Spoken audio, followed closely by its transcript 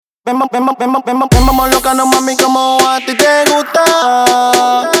Vamos loca, no mami, como a ti te gusta.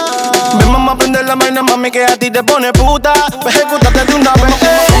 Vamos a prender la vaina, mami, que a ti te pone puta. Ejecútate de una vez.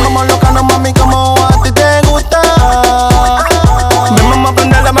 Vamos loca, no mami, como a ti te gusta. Vamos a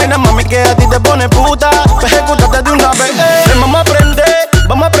prender la vaina, mami, que a ti te pone puta. Ejecútate de una vez. Vamos a prender,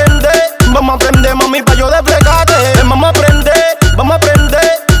 vamos a prender, vamos a prender, mami, pa' yo desplegarte. Vamos a prender, vamos a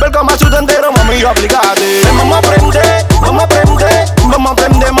prender, ver cómo su entero, mami, yo aplicate. Vamos a prender, vamos a prender, vamos a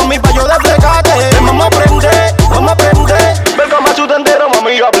prender, mami, pa' yo desplegarte. Vamos a prender, vamos a prender, ver cómo su entero,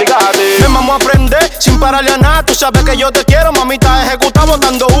 mami, yo aplicate. Vamos a prender sin pararle a nada, tú sabes que yo te quiero, mamita, ejecutamos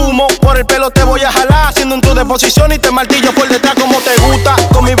dando humo. Por el pelo te voy a jalar, haciendo en tu deposición y te martillo por detrás como te gusta.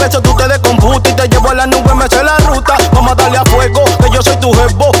 Con mi beso tú te descomputas y te llevo a la nube, me sé la ruta. Vamos a darle a fuego, que yo soy tu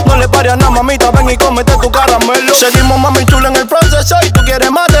jevo. No le pares a nada, mamita, ven y cómete tu caramelo. Seguimos, mami, chula en el proceso y tú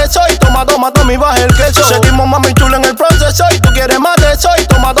quieres más de eso. Y toma, toma, toma y baja el queso. Seguimos, mami, chula en el proceso y tú quieres más de eso. Y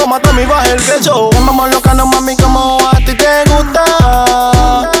toma, toma, toma y baja el queso. Vamos loca, no, mami, como a ti te gusta.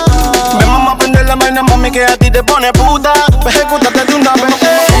 Vamos a prender la vaina, mami, que a ti te pone puta. Ejecútate de una vez.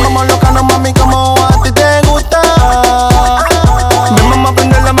 Vamos loca, no, mami, como a ti te gusta. Vamos a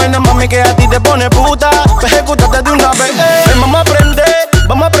prender la vaina, mami, que a ti te pone puta. Ejecútate de una vez. Vamos a prender,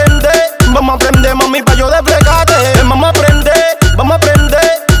 vamos a prender, vamos a prender, mami, pa' yo desplegarte. Vamos a prender, vamos a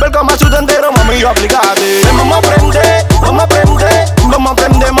prender, ver cómo su entero, mami, yo aplicate. Vamos a prender, vamos a prender, vamos a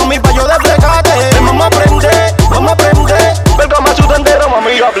prender, mami, pa' yo desplegarte. Vamos a prender, vamos a prender, ver cómo su entero,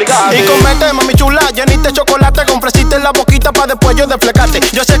 mami, yo aplicate. Y comete, mami chula, lleniste chocolate con fresita en la boquita pa' después yo desplegarte.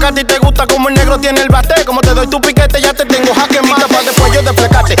 Yo sé que a ti te gusta como el negro tiene el bate. Como te doy tu piquete, ya te tengo jaque mata pa' después yo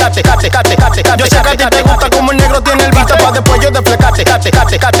desplegarte. Yo sé que a ti te gusta como el negro tiene el bate pa' después yo desplegarte.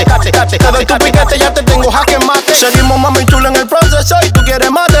 Te doy tu piquete, ya te tengo jaque mate. Seguimos, mami chula en el proceso y tú quieres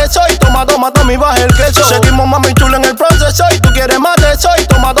más de eso. Y toma, toma, toma y baja el queso. Seguimos, mami chula en el proceso y tú quieres más de eso. Y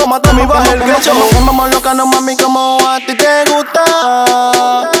toma, toma, toma y baja el queso. Vamos loca, no, mami, como a ti te gusta.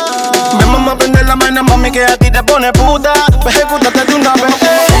 Vamos a prender la vaina, mami, que a ti te pone puta. Ejecútate de una vez.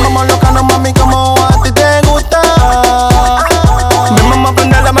 Vamos loca, no, mami, como a ti te gusta. Vamos a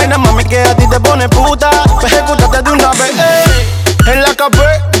prender la vaina, mami, que a ti te pone puta. Ejecútate de una vez. En la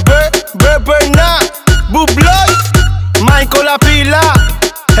caverna, Bubloy, La Pila,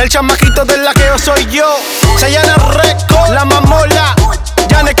 el chamaquito del laqueo soy yo. Se llama Reco, la mamola,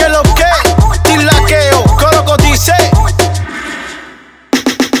 ya no es que lo que, ti laqueo, coloco dice.